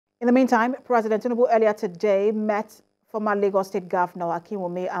In the meantime, President Tinubu earlier today met former Lagos State Governor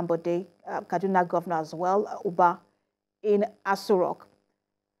Akinwunmi Ambode, Kaduna Governor as well, UbaInAso Rock.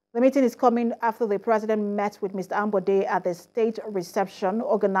 The meeting is coming after the president met with Mr. Ambode at the state reception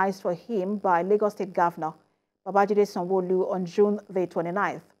organized for him by Lagos State Governor Babajide Sanwo-Olu on June the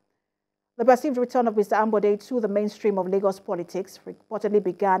 29th. The perceived return of Mr. Ambode to the mainstream of Lagos politics reportedly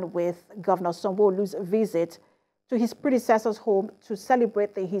began with Governor Sanwo-Olu's visit to his predecessor's home to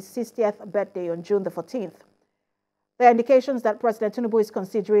celebrate his 60th birthday on June the 14th. There are indications that President Tinubu is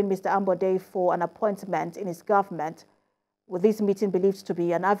considering Mr. Ambode for an appointment in his government, with this meeting believed to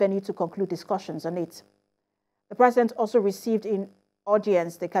be an avenue to conclude discussions on it. The president also received in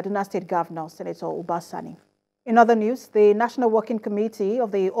audience the Kaduna State Governor, Senator Uba Sani. In other news, the National Working Committee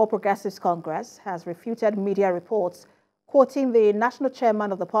of the All Progressives Congress has refuted media reports quoting the national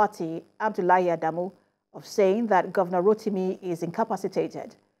chairman of the party, Abdullahi Adamu, of saying that Governor Rotimi is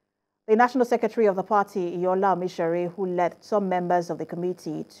incapacitated. The National Secretary of the party, Yola Omishore, who led some members of the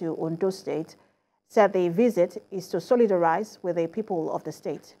committee to Ondo State, said the visit is to solidarize with the people of the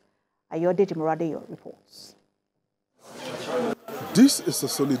state. Ayodeji Moradeyo reports. This is a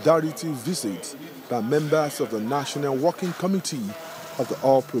solidarity visit by members of the National Working Committee of the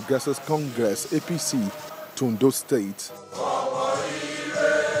All Progressives Congress, APC, to Ondo State.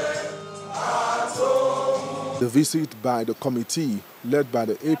 The visit by the committee, led by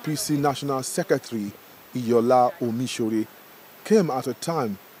the APC National Secretary, Yola Omishore, came at a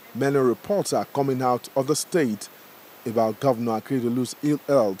time many reports are coming out of the state about Governor Akinwunmi's ill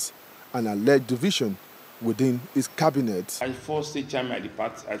health and alleged division within his cabinet. I forced state chairman at the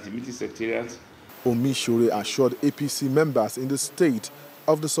party at the meeting secretariat. Omishore assured APC members in the state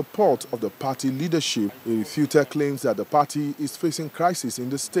of the support of the party leadership. He refuted claims that the party is facing crisis in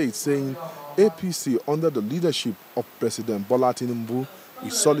the state, saying APC under the leadership of President Bola Tinubu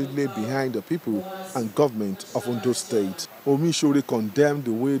is solidly behind the people and government of Ondo State. Omishore condemned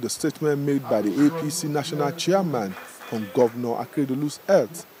the way the statement made by the APC national chairman on Governor Akinwunmi's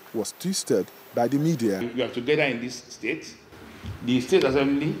health was twisted by the media. We are together in this state, the state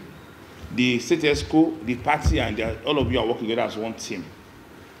assembly, the state ESCO, the party, and all of you are working together as one team,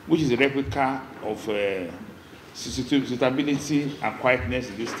 which is a replica of stability and quietness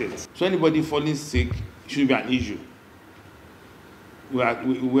in this state. So anybody falling sick shouldn't be an issue. We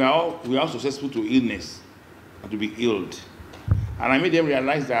are all susceptible to illness and to be healed. And I made them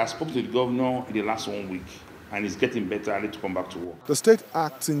realize that I spoke to the governor in the last 1 week, and he's getting better. I need to come back to work. The state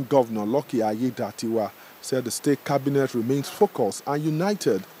acting governor, Lucky Ayedatiwa, said the state cabinet remains focused and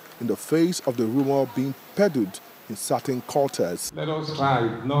united in the face of the rumor being peddled in certain quarters. Let us try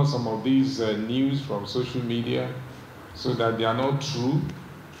to ignore some of these news from social media so that they are not true.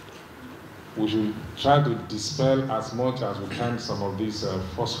 We should try to dispel as much as we can some of these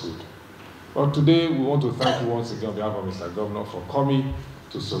falsehood. But today we want to thank you once again on behalf of Mr. Governor for coming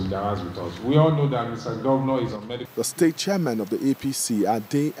to solidarize with us. We all know that Mr. Governor is on medical. The state chairman of the APC,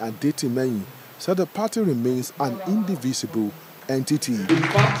 Ade Adetimehin, said the party remains an indivisible entity. The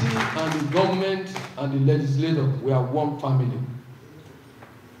party and the government and the legislature, we are one family.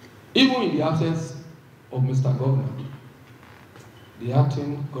 Even in the absence of Mr. Governor, the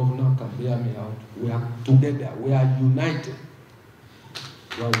acting governor can bear me out. We are together, we are united.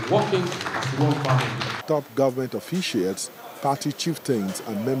 We are working as one family. Top government officials, party chieftains,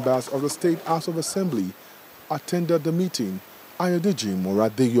 and members of the State House of Assembly attended the meeting. Ayodeji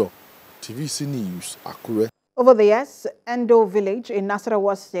Moradeyo, TVC News, Akure. Over the years, Endo village in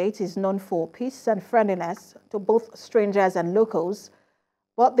Nasarawa State is known for peace and friendliness to both strangers and locals.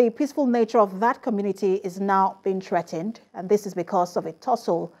 But the peaceful nature of that community is now being threatened, and this is because of a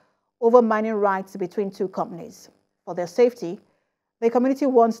tussle over mining rights between two companies. For their safety, the community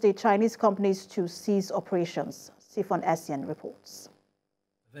wants the Chinese companies to cease operations. Sifon Essien reports.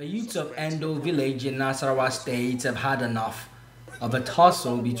 The youths of Endo village in Nasarawa State have had enough of a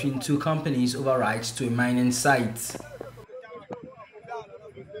tussle between two companies over rights to a mining site.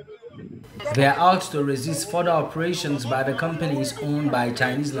 They are out to resist further operations by the companies owned by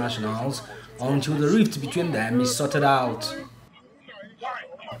Chinese nationals until the rift between them is sorted out.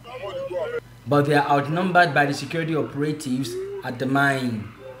 But they are outnumbered by the security operatives at the mine.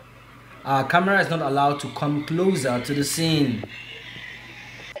 Our camera is not allowed to come closer to the scene.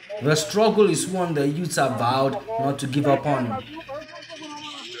 The struggle is one the youths have vowed not to give up on.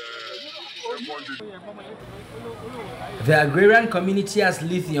 The agrarian community has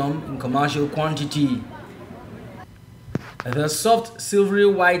lithium in commercial quantity. The soft silvery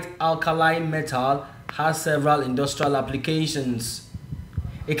white alkali metal has several industrial applications.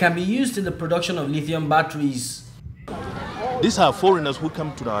 It can be used in the production of lithium batteries. These are foreigners who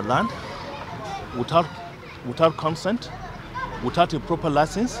come to our land without consent, without a proper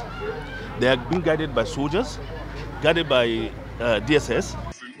license. They are being guided by soldiers, guided by DSS.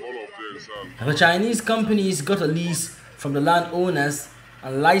 The Chinese companies got a lease from the landowners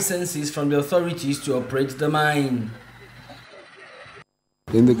and licenses from the authorities to operate the mine.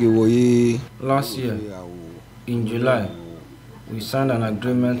 Last year, in July, we signed an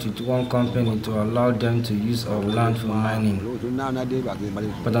agreement with one company to allow them to use our land for mining.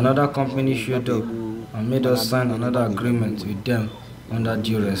 But another company showed up and made us sign another agreement with them under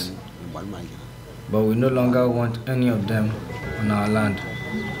duress. But we no longer want any of them on our land.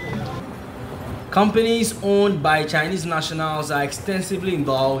 Companies owned by Chinese nationals are extensively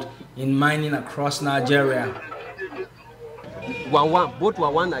involved in mining across Nigeria. Both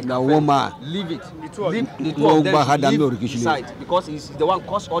Wawan and Gafen leave it. The two of them leave the site because he's the one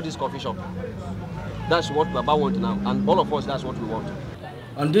caused all this confusion. That's what Baba wants now, and all of us, that's what we want.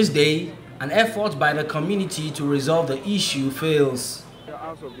 On this day, an effort by the community to resolve the issue fails.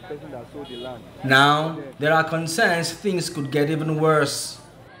 Now, there are concerns things could get even worse.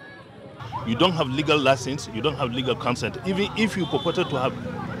 You don't have legal license, you don't have legal consent. Even if you purported to have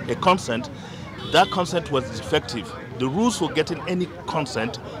a consent, that consent was defective. The rules for getting any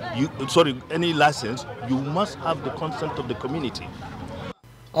consent, any license, you must have the consent of the community.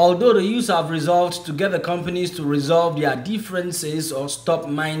 Although the youths have resolved to get the companies to resolve their differences or stop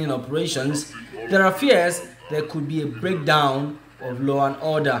mining operations, there are fears there could be a breakdown of law and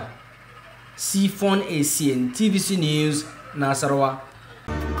order. Sifon Asien, TVC News, Nasarawa.